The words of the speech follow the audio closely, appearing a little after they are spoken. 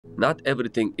Not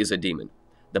everything is a demon.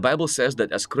 The Bible says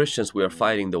that as Christians we are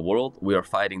fighting the world, we are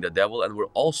fighting the devil, and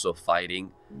we're also fighting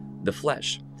the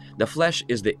flesh. The flesh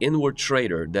is the inward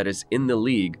traitor that is in the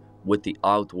league with the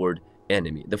outward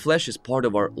enemy. The flesh is part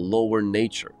of our lower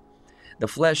nature. The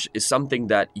flesh is something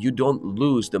that you don't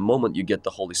lose the moment you get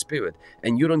the Holy Spirit,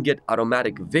 and you don't get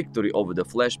automatic victory over the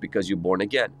flesh because you're born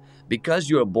again. Because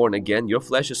you are born again, your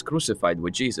flesh is crucified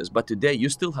with Jesus, but today you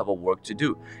still have a work to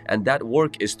do, and that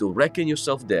work is to reckon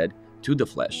yourself dead to the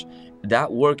flesh.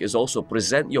 That work is also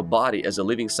present your body as a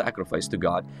living sacrifice to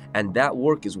God, and that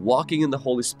work is walking in the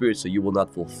Holy Spirit so you will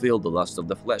not fulfill the lust of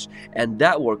the flesh. And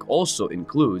that work also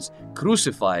includes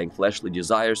crucifying fleshly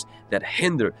desires that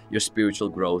hinder your spiritual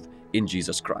growth in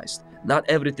Jesus Christ. Not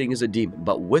everything is a demon,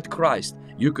 but with Christ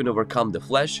you can overcome the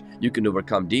flesh, you can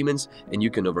overcome demons, and you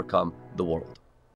can overcome the world.